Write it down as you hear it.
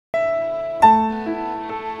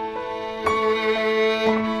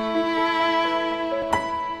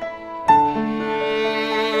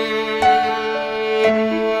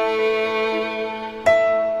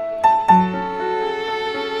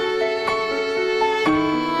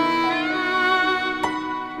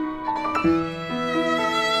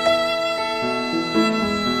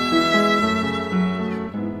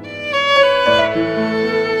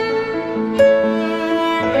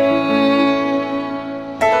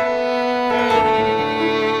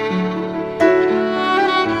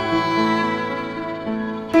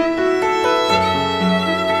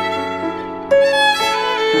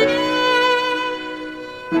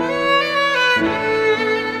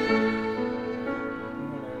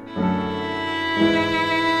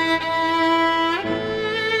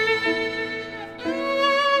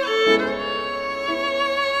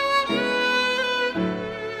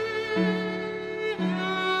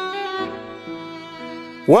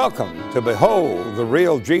Welcome to Behold the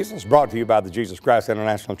Real Jesus, brought to you by the Jesus Christ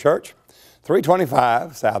International Church,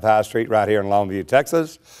 325 South High Street right here in Longview,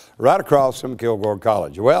 Texas, right across from Kilgore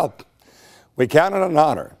College. Well, we count it an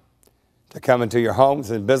honor to come into your homes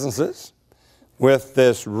and businesses with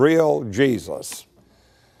this real Jesus.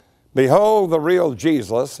 Behold the real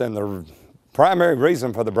Jesus, and the primary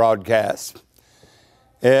reason for the broadcast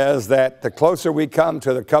is that the closer we come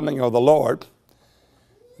to the coming of the Lord,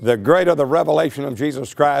 the greater the revelation of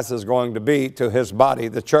Jesus Christ is going to be to his body,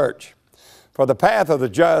 the church. For the path of the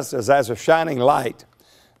just is as a shining light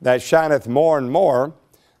that shineth more and more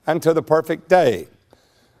unto the perfect day.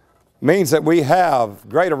 Means that we have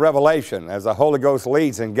greater revelation as the Holy Ghost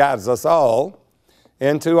leads and guides us all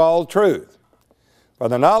into all truth. For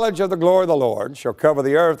the knowledge of the glory of the Lord shall cover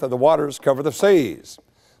the earth, and the waters cover the seas.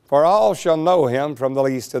 For all shall know him from the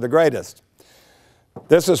least to the greatest.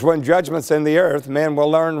 This is when judgment's in the earth, men will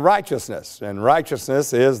learn righteousness. And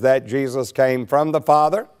righteousness is that Jesus came from the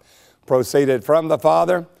Father, proceeded from the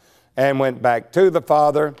Father, and went back to the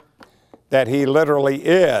Father, that he literally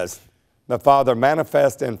is the Father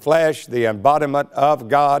manifest in flesh, the embodiment of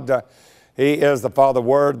God. He is the Father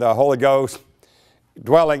Word, the Holy Ghost,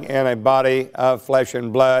 dwelling in a body of flesh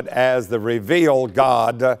and blood as the revealed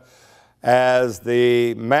God, as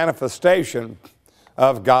the manifestation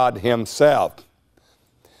of God himself.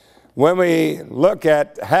 When we look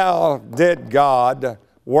at how did God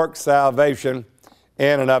work salvation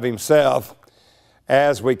in and of himself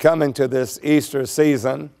as we come into this Easter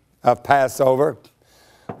season of Passover,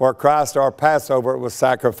 where Christ our Passover was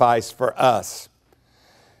sacrificed for us.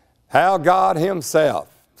 How God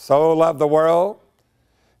himself so loved the world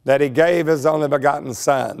that he gave his only begotten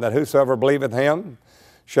Son, that whosoever believeth him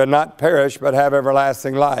should not perish but have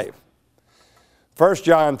everlasting life. 1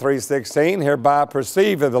 John 3:16, hereby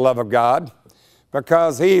perceiveth the love of God,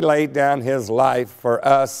 because he laid down his life for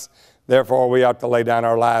us. Therefore we ought to lay down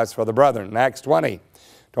our lives for the brethren. Acts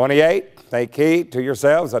 20:28, take heed to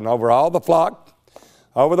yourselves and over all the flock,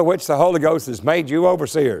 over the which the Holy Ghost has made you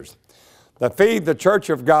overseers, to feed the church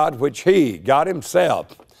of God, which he, God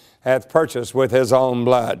himself, hath purchased with his own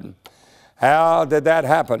blood. How did that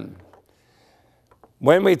happen?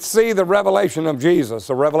 When we see the revelation of Jesus,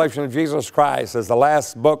 the revelation of Jesus Christ is the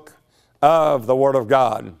last book of the Word of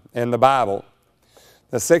God in the Bible.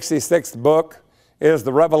 The 66th book is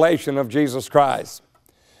the revelation of Jesus Christ.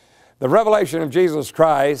 The revelation of Jesus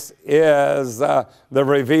Christ is the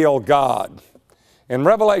revealed God. In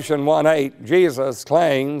Revelation 1:8, Jesus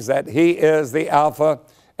claims that he is the Alpha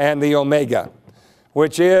and the Omega,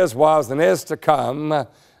 which is, was, and is to come,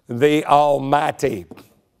 the Almighty.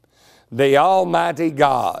 The Almighty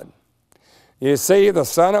God. You see, the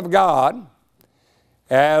Son of God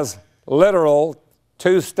has literal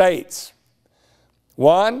two states.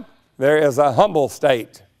 One, there is a humble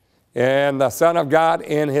state in the Son of God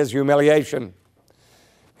in his humiliation.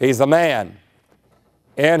 He's a man.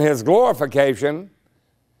 In his glorification,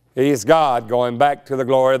 he's God, going back to the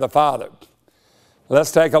glory of the Father.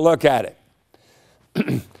 Let's take a look at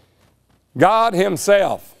it. God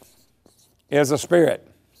himself is a spirit.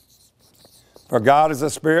 For God is a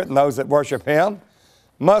spirit, and those that worship him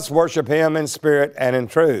must worship him in spirit and in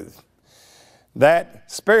truth. That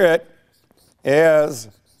spirit is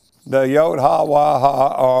the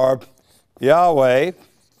Yod-Ha-Wah-Ha, or Yahweh,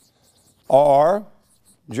 or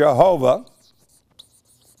Jehovah,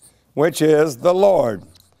 which is the Lord.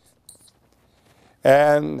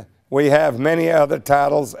 And we have many other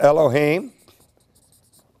titles, Elohim.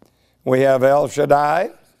 We have El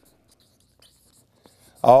Shaddai.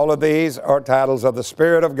 All of these are titles of the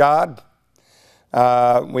Spirit of God.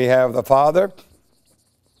 We have the Father,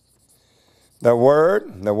 the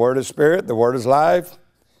Word is Spirit, the Word is life,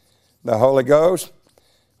 the Holy Ghost,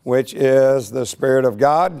 which is the Spirit of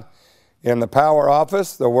God. In the power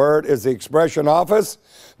office, the Word is the expression office,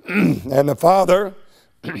 and the Father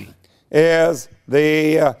is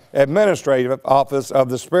the administrative office of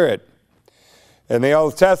the Spirit. In the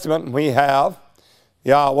Old Testament, we have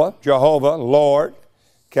Yahweh, Jehovah, Lord,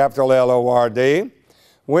 capital L-O-R-D,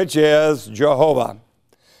 which is Jehovah.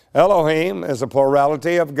 Elohim is a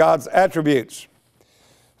plurality of God's attributes.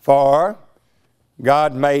 For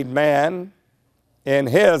God made man in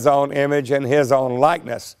his own image and his own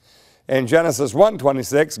likeness. In Genesis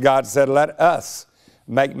 1:26, God said, let us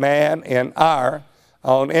make man in our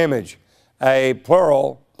own image, a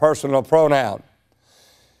plural personal pronoun.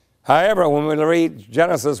 However, when we read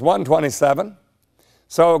Genesis 1:27,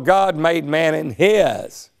 so God made man in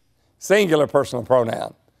his singular personal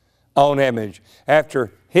pronoun, own image,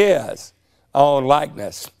 after his own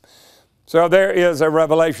likeness. So there is a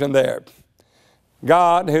revelation there.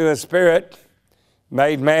 God, who is spirit,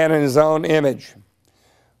 made man in his own image.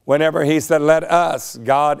 Whenever he said, let us,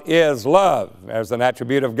 God is love. There's an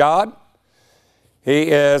attribute of God. He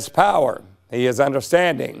is power. He is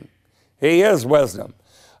understanding. He is wisdom.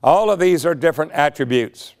 All of these are different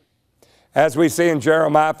attributes. As we see in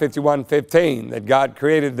Jeremiah 51:15, that God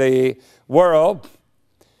created the world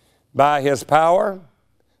by his power,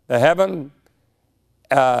 the heaven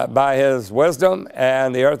by his wisdom,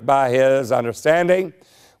 and the earth by his understanding.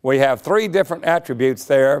 We have three different attributes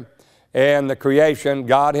there in the creation.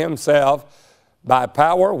 God himself by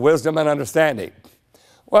power, wisdom, and understanding.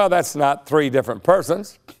 Well, that's not three different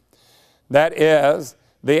persons. That is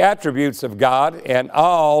the attributes of God in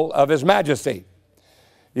all of his majesty.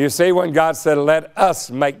 You see, when God said, let us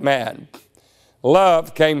make man,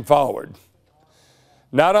 love came forward.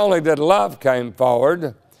 Not only did love come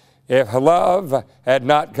forward, if love had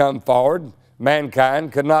not come forward,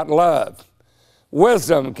 mankind could not love.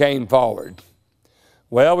 Wisdom came forward.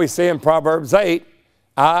 Well, we see in Proverbs 8,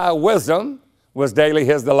 I, wisdom, was daily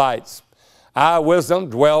his delights. I, wisdom,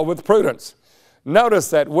 dwell with prudence. Notice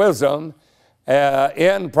that wisdom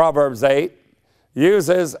in Proverbs 8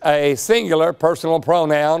 uses a singular personal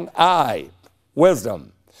pronoun, I,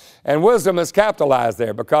 wisdom. And wisdom is capitalized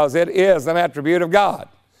there because it is an attribute of God.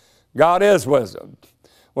 God is wisdom.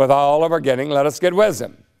 With all of our getting, let us get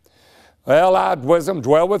wisdom. Well, I, wisdom,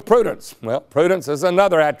 dwell with prudence. Well, prudence is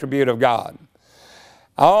another attribute of God.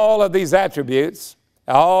 All of these attributes,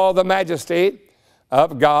 all the majesty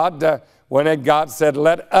of God, when God said,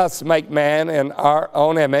 let us make man in our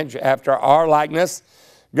own image, after our likeness,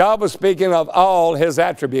 God was speaking of all his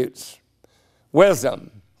attributes.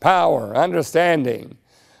 Wisdom, power, understanding,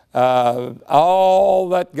 all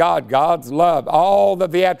that God's love, all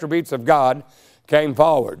of the attributes of God came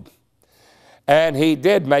forward. And he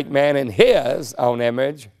did make man in his own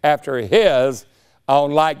image, after his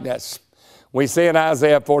own likeness. We see in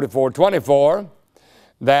Isaiah 44:24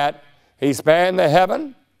 that he spanned the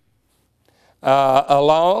heaven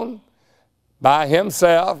alone by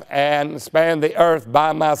himself and spanned the earth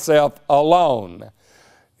by myself alone.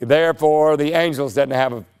 Therefore, the angels did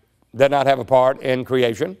not have a part in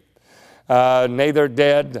creation. Neither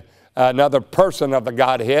did another person of the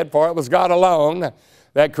Godhead, for it was God alone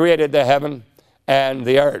that created the heaven and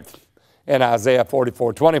the earth in Isaiah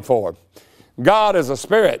 44:24. God is a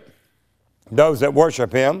spirit. Those that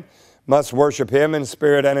worship him must worship him in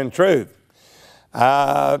spirit and in truth.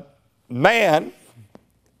 Man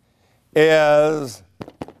is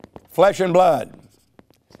flesh and blood.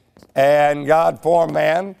 And God formed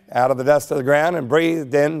man out of the dust of the ground and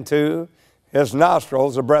breathed into his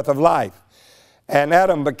nostrils the breath of life. And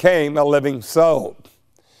Adam became a living soul.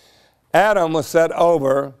 Adam was set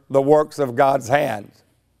over the works of God's hands.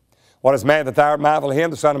 What is man that thou art mindful of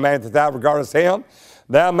him, the son of man that thou regardest him?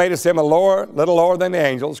 Thou madest him a little lower than the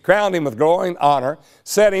angels, crowned him with glory and honor,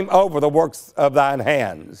 set him over the works of thine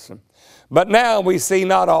hands. But now we see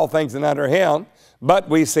not all things under him, but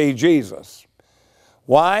we see Jesus.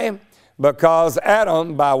 Why? Because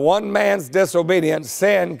Adam, by one man's disobedience,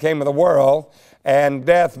 sin came to the world, and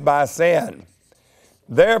death by sin.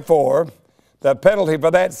 Therefore, the penalty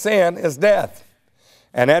for that sin is death.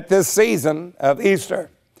 And at this season of Easter,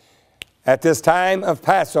 at this time of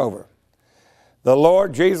Passover, the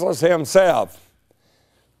Lord Jesus himself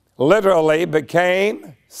literally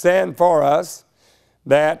became sin for us,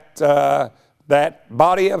 that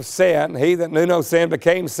body of sin, he that knew no sin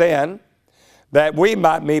became sin, that we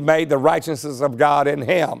might be made the righteousness of God in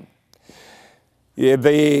him.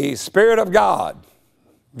 The Spirit of God,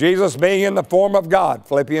 Jesus being in the form of God,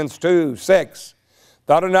 Philippians 2:6,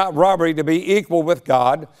 thought it not robbery to be equal with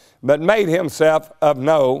God, but made himself of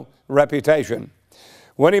no reputation.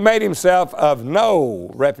 When he made himself of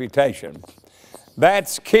no reputation,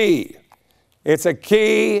 that's key. It's a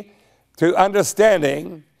key to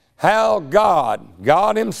understanding how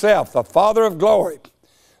God himself, the Father of glory,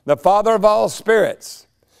 the Father of all spirits,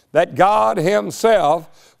 that God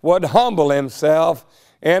himself would humble himself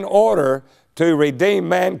in order to redeem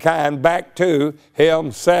mankind back to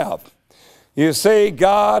himself. You see,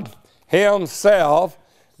 God himself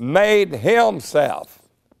made himself,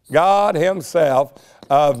 God himself,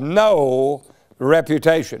 of no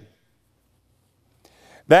reputation.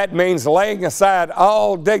 That means laying aside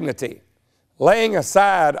all dignity, laying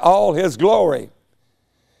aside all his glory,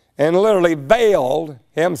 and literally veiled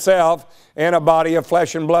himself in a body of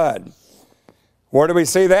flesh and blood. Where do we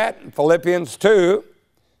see that? In Philippians 2,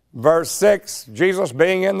 verse 6, Jesus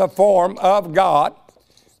being in the form of God,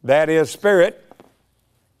 that is Spirit,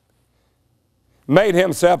 made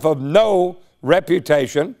himself of no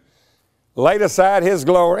reputation, laid aside his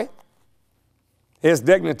glory, his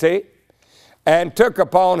dignity, and took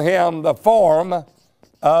upon him the form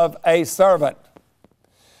of a servant.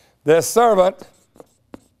 This servant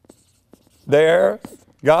there,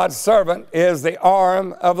 God's servant, is the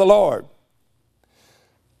arm of the Lord.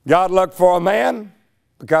 God looked for a man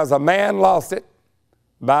because a man lost it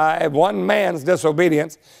by one man's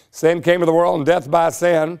disobedience. Sin came to the world and death by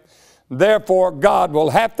sin. Therefore, God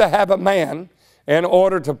will have to have a man in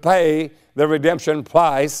order to pay the redemption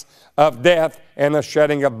price of death and the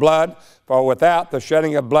shedding of blood. For without the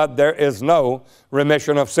shedding of blood, there is no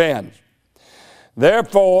remission of sins.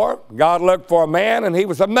 Therefore, God looked for a man, and he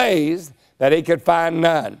was amazed that he could find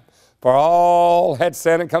none. For all had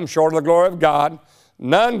sinned and come short of the glory of God,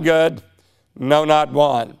 none good, no, not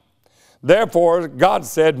one. Therefore, God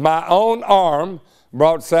said, my own arm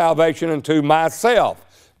brought salvation unto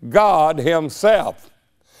myself, God himself.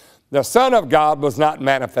 The Son of God was not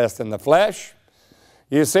manifest in the flesh.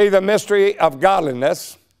 You see, the mystery of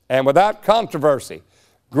godliness, and without controversy,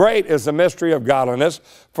 great is the mystery of godliness,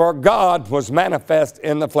 for God was manifest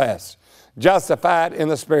in the flesh, justified in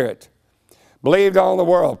the Spirit, believed on the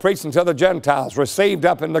world, preached unto the Gentiles, received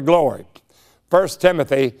up into glory. 1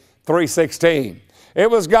 Timothy 3:16. It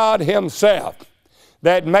was God himself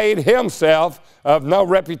that made himself of no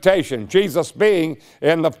reputation, Jesus being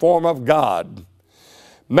in the form of God.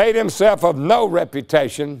 Made himself of no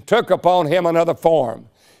reputation, took upon him another form.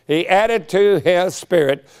 He added to his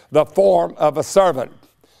spirit the form of a servant.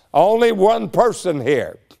 Only one person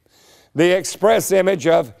here, the express image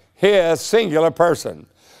of his singular person,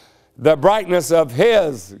 the brightness of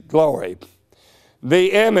his glory,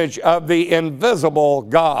 the image of the invisible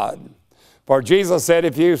God. For Jesus said,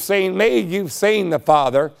 if you've seen me, you've seen the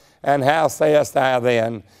Father, and how sayest thou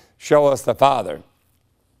then, show us the Father?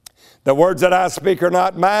 The words that I speak are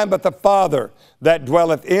not mine, but the Father that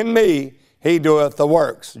dwelleth in me, he doeth the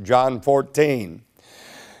works. John 14.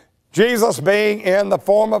 Jesus, being in the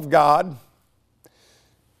form of God,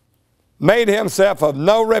 made himself of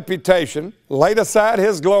no reputation, laid aside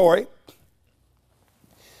his glory,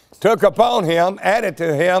 took upon him, added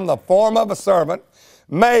to him the form of a servant,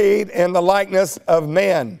 made in the likeness of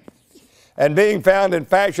men, and being found in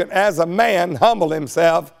fashion as a man, humbled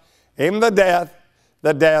himself, even the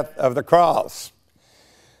death of the cross.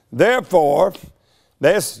 Therefore,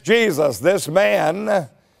 this Jesus, this man,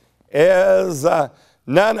 is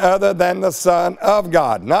none other than the Son of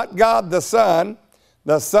God. Not God the Son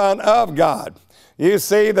of God. You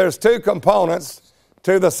see, there's two components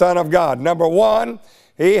to the Son of God. Number one,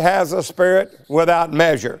 he has a spirit without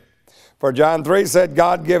measure. For John 3 said,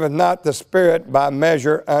 God giveth not the Spirit by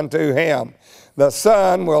measure unto him. The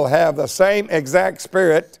Son will have the same exact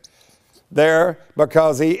Spirit there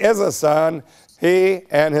because he is a Son. He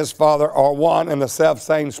and his Father are one in the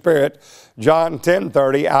self-same Spirit. John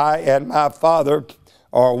 10:30, I and my Father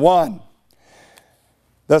are one.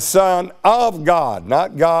 The Son of God,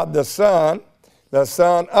 not God the Son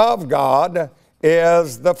of God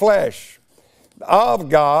is the flesh. Of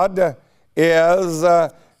God is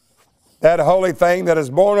that holy thing that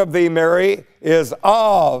is born of thee, Mary, is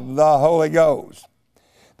of the Holy Ghost.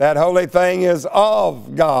 That holy thing is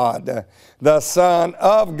of God, the Son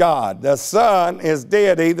of God. The Son is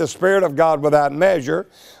deity, the Spirit of God without measure.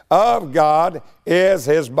 Of God is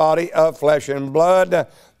his body of flesh and blood.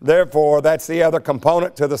 Therefore, that's the other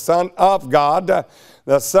component to the Son of God.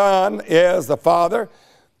 The Son is the Father.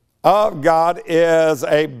 Of God is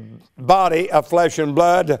a body of flesh and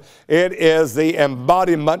blood. It is the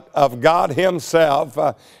embodiment of God himself.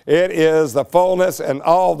 It is the fullness and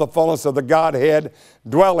all the fullness of the Godhead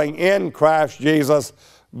dwelling in Christ Jesus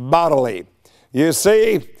bodily. You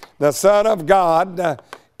see, the Son of God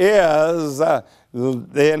is,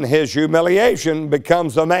 in his humiliation,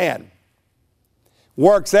 becomes a man,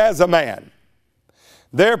 works as a man.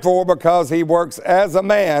 Therefore, because he works as a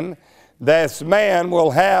man, this man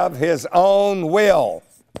will have his own will.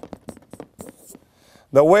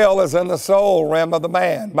 The will is in the soul realm of the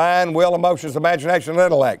man. Mind, will, emotions, imagination, and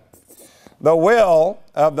intellect. The will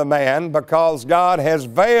of the man, because God has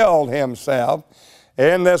veiled himself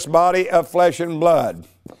in this body of flesh and blood,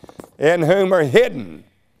 in whom are hidden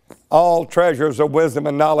all treasures of wisdom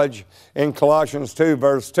and knowledge, in Colossians 2,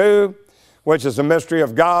 verse 2, which is the mystery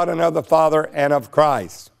of God and of the Father and of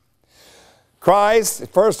Christ. Christ,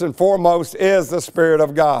 first and foremost, is the Spirit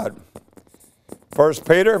of God. 1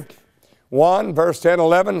 Peter 1, verse 10,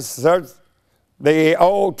 11, the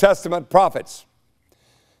Old Testament prophets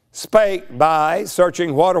spake by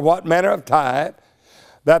searching what manner of time,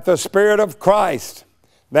 that the Spirit of Christ,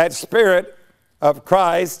 that Spirit of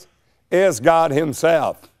Christ is God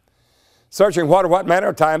himself. Searching what manner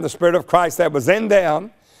of time, the Spirit of Christ that was in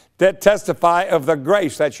them, that testify of the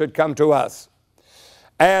grace that should come to us.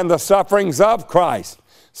 and the sufferings of Christ.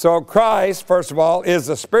 So Christ, first of all, is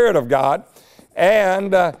the Spirit of God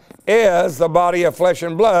and is the body of flesh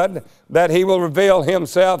and blood that he will reveal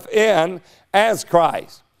himself in as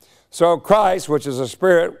Christ. So Christ, which is a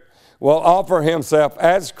Spirit, will offer himself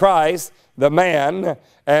as Christ, the man,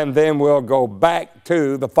 and then we'll go back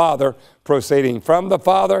to the Father, proceeding from the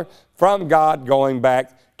Father, from God, going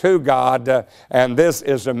back to God. And this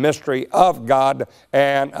is the mystery of God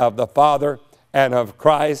and of the Father and of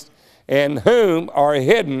Christ, in whom are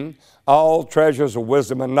hidden all treasures of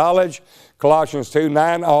wisdom and knowledge. Colossians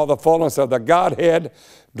 2:9, all the fullness of the Godhead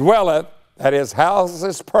dwelleth, that is,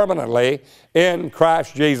 houses permanently in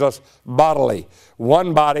Christ Jesus bodily.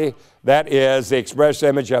 One body that is the express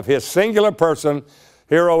image of his singular person.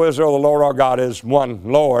 Hear, O Israel, the Lord our God is one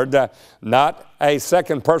Lord, not a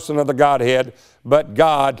second person of the Godhead, but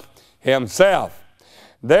God himself.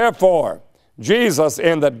 Therefore, Jesus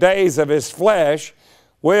in the days of his flesh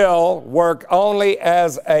will work only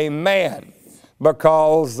as a man,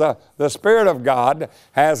 because the Spirit of God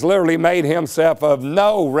has literally made himself of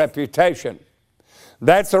no reputation.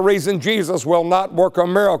 That's the reason Jesus will not work a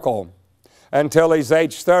miracle until he's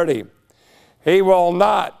age 30. He will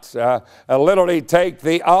not literally take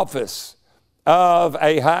the office of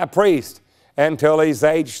a high priest until he's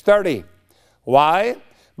age 30. Why?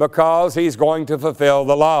 Because he's going to fulfill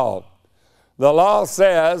the law. The law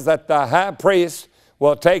says that the high priest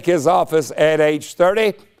will take his office at age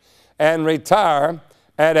 30 and retire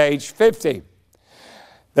at age 50.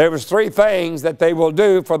 There was three things that they will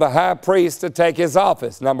do for the high priest to take his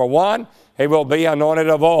office. Number one, he will be anointed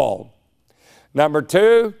of oil. Number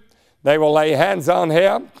two, they will lay hands on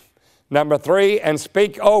him. Number three, and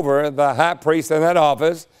speak over the high priest in that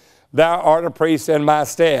office, thou art a priest in my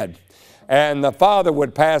stead. And the Father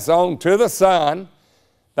would pass on to the Son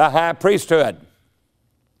the high priesthood.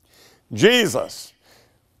 Jesus,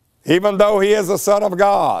 even though he is the Son of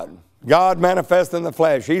God, God manifest in the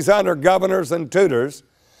flesh, he's under governors and tutors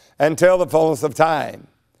until the fullness of time.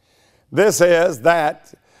 This is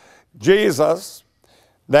that Jesus,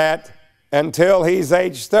 that until he's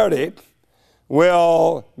age 30,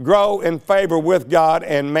 will grow in favor with God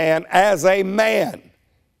and man as a man.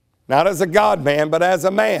 Not as a God-man, but as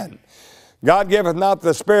a man. God giveth not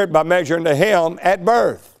the Spirit by measure unto him at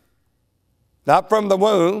birth. Not from the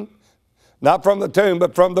womb, not from the tomb,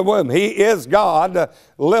 but from the womb. He is God,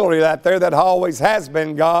 literally that there, that always has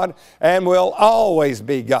been God and will always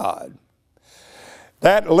be God.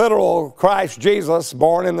 That literal Christ Jesus,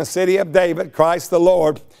 born in the city of David, Christ the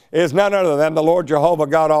Lord, is none other than the Lord Jehovah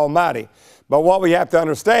God Almighty. But what we have to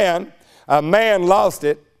understand, a man lost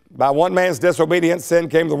it. By one man's disobedience, sin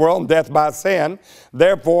came to the world, and death by sin.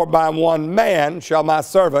 Therefore, by one man shall my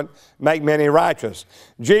servant make many righteous.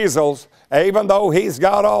 Jesus, even though he's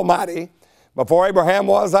God Almighty, before Abraham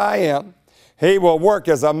was, I am, he will work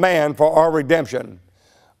as a man for our redemption,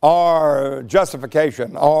 our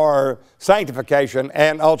justification, our sanctification,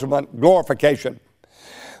 and ultimate glorification.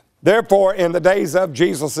 Therefore, in the days of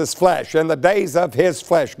Jesus' flesh, in the days of his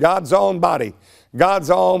flesh, God's own body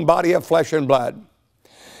of flesh and blood,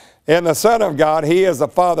 in the Son of God, he is the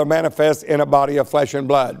Father manifest in a body of flesh and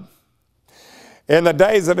blood. In the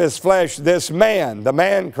days of his flesh, this man, the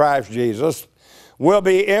man Christ Jesus, will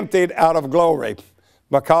be emptied out of glory,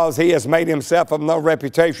 because he has made himself of no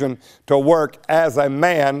reputation to work as a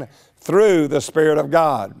man through the Spirit of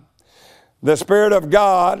God. The Spirit of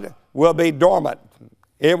God will be dormant.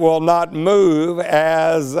 It will not move,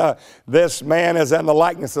 as this man is in the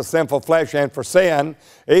likeness of sinful flesh and for sin,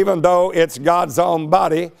 even though it's God's own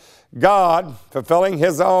body. God, fulfilling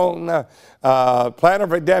his own plan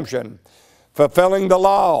of redemption, fulfilling the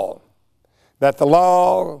law, that the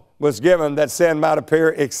law was given that sin might appear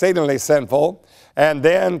exceedingly sinful, and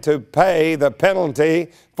then to pay the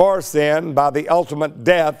penalty for sin by the ultimate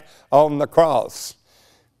death on the cross.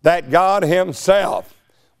 That God himself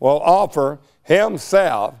will offer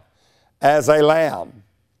himself as a lamb.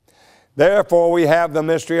 Therefore, we have the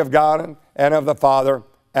mystery of God and of the Father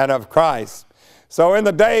and of Christ. So in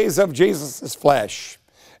the days of Jesus' flesh,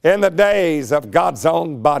 in the days of God's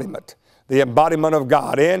own embodiment, the embodiment of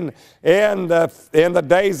God, in the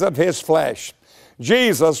days of his flesh,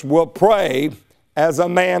 Jesus will pray as a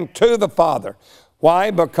man to the Father.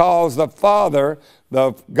 Why? Because the Father,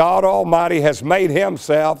 the God Almighty, has made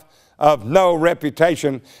himself of no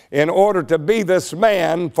reputation in order to be this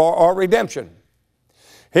man for our redemption.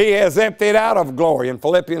 He has emptied out of glory in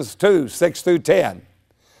Philippians 2, 6 through 10.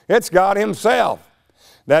 It's God himself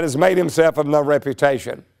that has made himself of no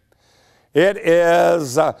reputation. It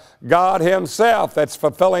is God himself that's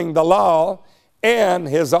fulfilling the law in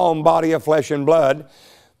his own body of flesh and blood.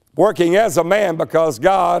 working as a man because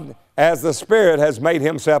God, as the Spirit, has made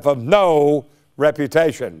himself of no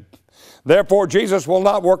reputation. Therefore, Jesus will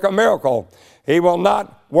not work a miracle. He will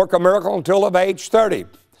not work a miracle until of age 30.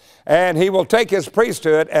 And he will take his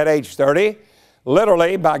priesthood at age 30,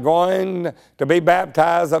 literally by going to be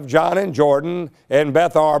baptized of John in Jordan in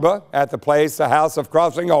Beth Arba at the place, the house of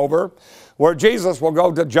crossing over, where Jesus will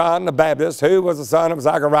go to John the Baptist, who was the son of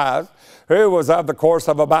Zacharias, who was of the course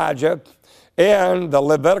of Abijah in the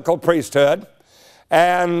Levitical priesthood.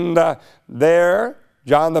 And there,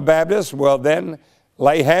 John the Baptist will then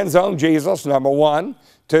lay hands on Jesus, number 1.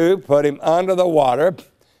 2, put him under the water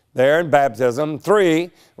there in baptism. 3,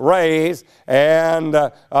 raise, and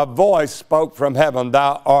a voice spoke from heaven,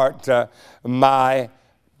 "Thou art my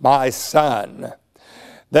son."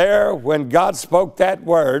 There, when God spoke that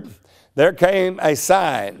word, there came a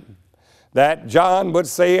sign that John would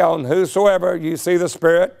see on whosoever you see the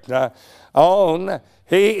Spirit on,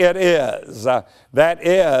 he it is that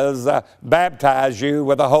is baptize you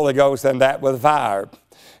with the Holy Ghost and that with fire.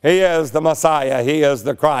 He is the Messiah. He is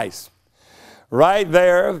the Christ. Right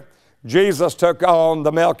there, Jesus took on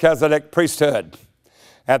the Melchizedek priesthood.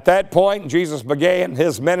 At that point, Jesus began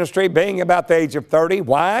his ministry being about the age of 30.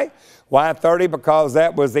 Why? Why 30? Because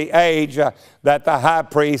that was the age that the high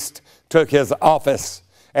priest took his office.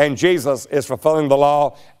 And Jesus is fulfilling the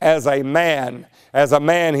law as a man. As a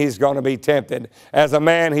man, he's going to be tempted. As a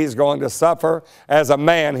man, he's going to suffer. As a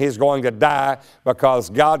man, he's going to die, because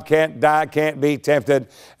God can't die, can't be tempted,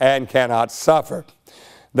 and cannot suffer.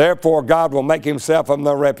 Therefore, God will make himself of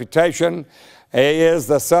no reputation. He is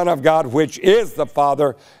the Son of God, which is the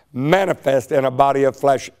Father, manifest in a body of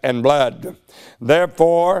flesh and blood.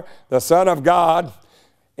 Therefore, the Son of God,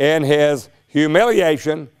 in his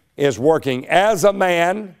humiliation, is working as a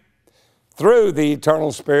man through the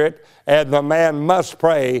eternal Spirit, and the man must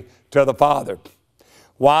pray to the Father.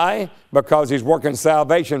 Why? Because he's working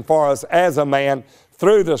salvation for us as a man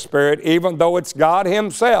through the Spirit, even though it's God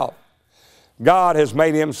himself. God has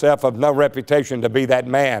made himself of no reputation to be that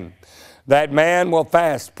man. That man will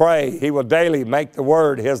fast, pray. He will daily make the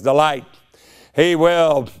Word his delight. He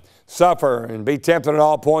will suffer and be tempted at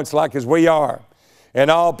all points like as we are. In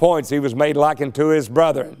all points he was made like unto his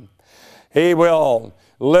brethren. He will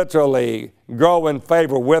literally grow in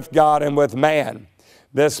favor with God and with man.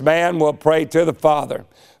 This man will pray to the Father.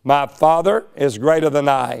 My Father is greater than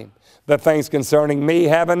I. The things concerning me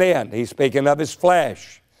have an end. He's speaking of his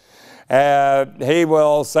flesh. He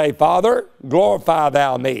will say, Father, glorify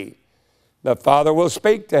thou me. The Father will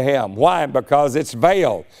speak to him. Why? Because it's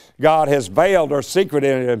veiled. God has veiled or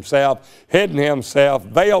secreted himself, hidden himself,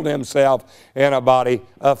 veiled himself in a body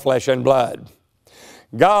of flesh and blood.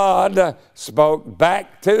 God spoke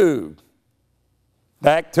back to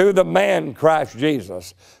the man Christ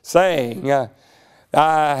Jesus, saying,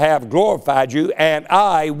 I have glorified you and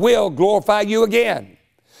I will glorify you again.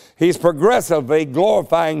 He's progressively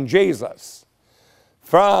glorifying Jesus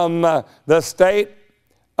from the state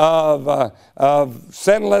of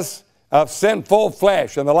sinful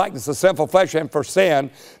flesh and the likeness of sinful flesh and for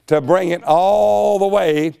sin, to bring it all the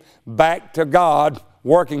way back to God,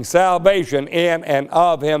 working salvation in and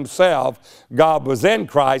of himself. God was in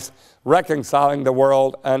Christ, reconciling the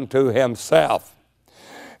world unto himself.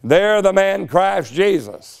 There the man Christ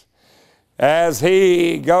Jesus, as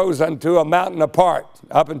he goes unto a mountain apart,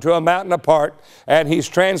 up into a mountain apart, and he's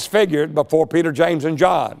transfigured before Peter, James, and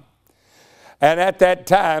John. And at that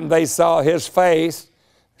time they saw his face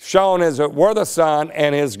shone as it were the sun,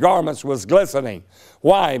 and his garments was glistening.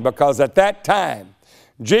 Why? Because at that time,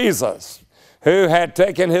 Jesus, who had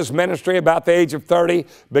taken his ministry about the age of 30,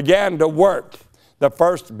 began to work. The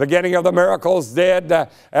first beginning of the miracles did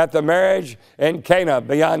at the marriage in Cana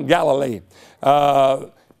beyond Galilee,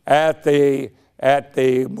 at the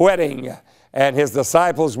wedding, and his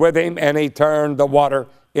disciples with him, and he turned the water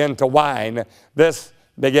into wine. This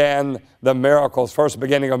began the miracles, first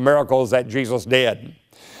beginning of miracles that Jesus did.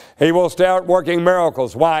 He will start working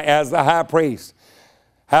miracles. Why? As the high priest.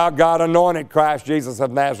 How God anointed Christ Jesus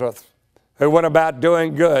of Nazareth, who went about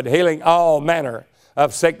doing good, healing all manner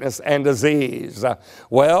of sickness and disease.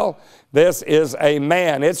 Well, this is a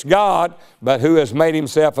man. It's God, but who has made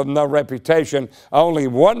himself of no reputation. Only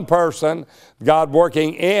one person, God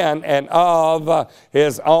working in and of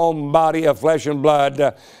his own body of flesh and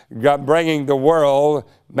blood, God bringing the world,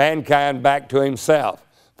 mankind, back to himself.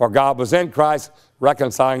 For God was in Christ,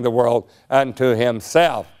 reconciling the world unto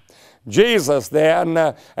himself. Jesus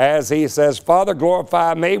then, as he says, Father,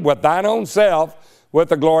 glorify me with thine own self, with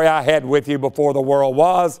the glory I had with you before the world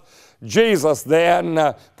was. Jesus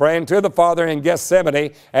then praying to the Father in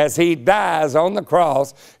Gethsemane as he dies on the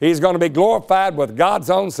cross. He's going to be glorified with God's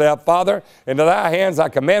own self. Father, into thy hands I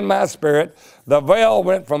commend my spirit. The veil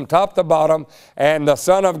went from top to bottom, and the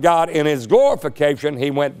Son of God in his glorification, he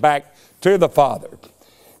went back to the Father.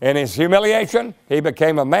 In his humiliation, he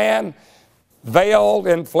became a man, veiled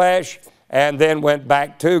in flesh, and then went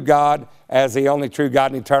back to God as the only true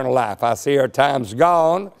God in eternal life. I see our time's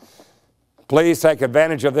gone. Please take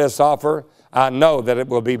advantage of this offer. I know that it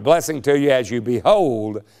will be a blessing to you as you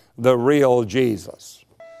behold the real Jesus.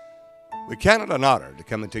 We count it an honor to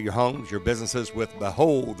come into your homes, your businesses with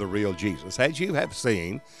Behold the Real Jesus. As you have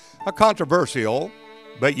seen, a controversial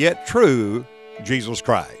but yet true Jesus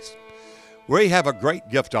Christ. We have a great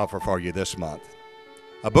gift offer for you this month.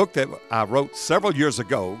 A book that I wrote several years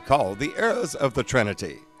ago called The Errors of the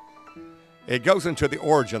Trinity. It goes into the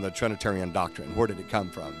origin of the Trinitarian doctrine. Where did it come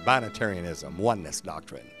from? Binitarianism, oneness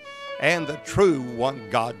doctrine, and the true one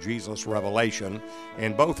God Jesus revelation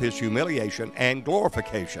in both his humiliation and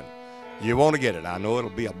glorification. You want to get it. I know it'll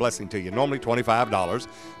be a blessing to you. Normally $25,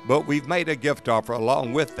 but we've made a gift offer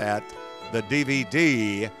along with that, the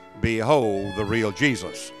DVD, Behold the Real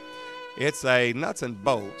Jesus. It's a nuts and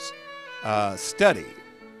bolts study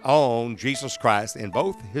on Jesus Christ in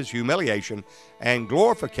both his humiliation and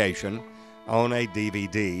glorification on a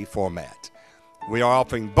DVD format. We are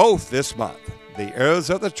offering both this month. The Errors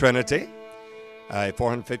of the Trinity, a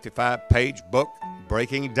 455-page book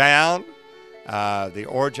breaking down the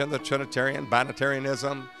origin of the Trinitarian,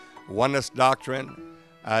 Binitarianism, oneness doctrine,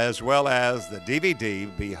 as well as the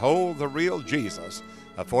DVD, Behold the Real Jesus,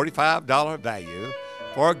 a $45 value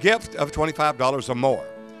for a gift of $25 or more.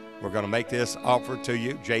 We're going to make this offer to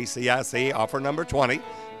you, JCIC, offer number 20.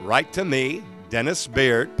 Write to me, Dennis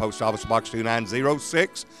Beard, Post Office Box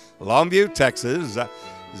 2906, Longview, Texas,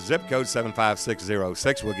 zip code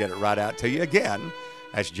 75606. We'll get it right out to you again.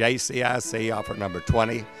 That's JCIC, offer number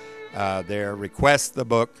 20. There, request the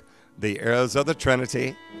book, The Errors of the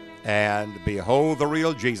Trinity, and Behold the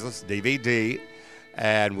Real Jesus, DVD,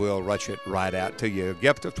 and we'll rush it right out to you. A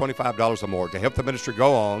gift of $25 or more to help the ministry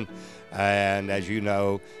go on. And as you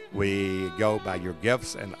know, we go by your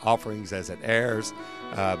gifts and offerings as it airs,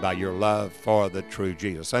 by your love for the true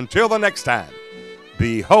Jesus. Until the next time,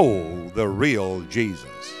 behold the real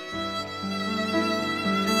Jesus.